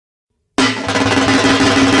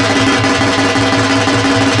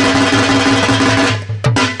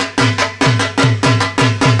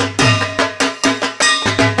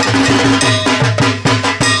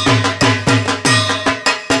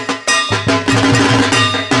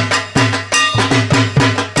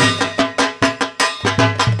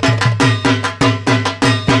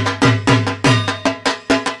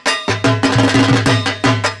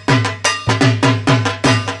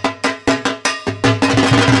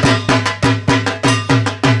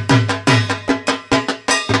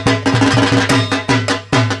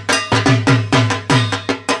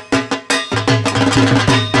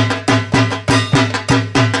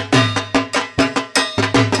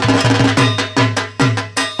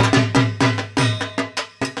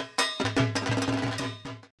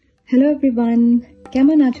Hello everyone,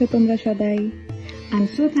 কেমন আছো তোমরা সবাই? I'm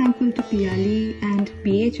so thankful to Piyali and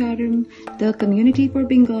BHRM, the community for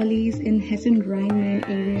Bengalis in Hessen-Rhine-Main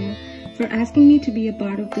area, for asking me to be a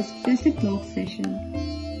part of this festive vlog session.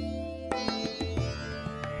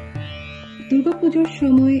 Durga Pujoর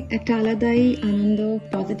সময় একটা আলাদাই আনন্দ,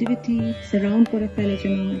 positivity surround করে ফেলে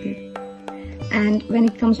যেন আমাদের. And when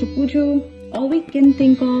it comes to Pujo, all we can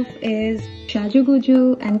think of is sajuguju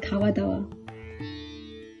and khawa dawa.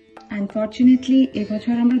 Unfortunately,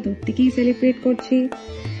 এবছর আমরা দূর থেকেই সেলিব্রেট করছি।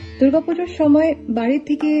 দুর্গাপূজার সময় বাড়ি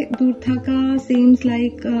থেকে দূর থাকা seems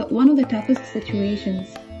like one of the toughest situations.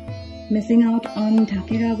 Missing out on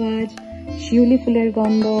ঢাকের আওয়াজ, শিউলি ফুলের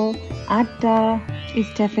গন্ধ, adda is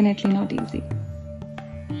definitely not easy.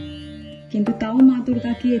 কিন্তু তাও মা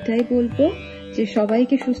দুর্গাকে এটাই বলবো যে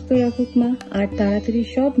সবাইকে সুস্থ রাখুক মা, আর তাড়াতাড়ি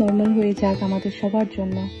সব নরমাল হয়ে যাক আমাদের সবার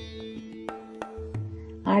জন্য।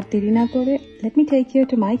 আর দেরি না করে, let me take you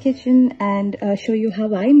to my kitchen and show you how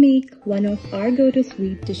I make one of our go-to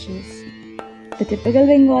sweet dishes. The typical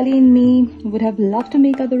Bengali in me would have loved to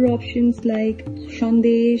make other options like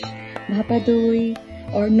Sandesh, bhapadoi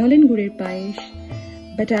or nolen gurer payesh,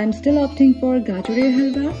 but I'm still opting for Gajar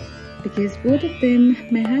Halwa because both of them,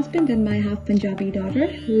 my husband and my half Punjabi daughter,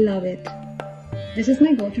 love it. This is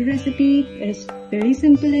my go-to recipe. It is very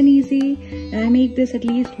simple and easy, and I make this at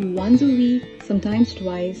least once a week, sometimes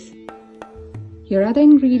twice. Here are the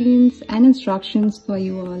ingredients and instructions for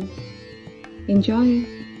you all. Enjoy!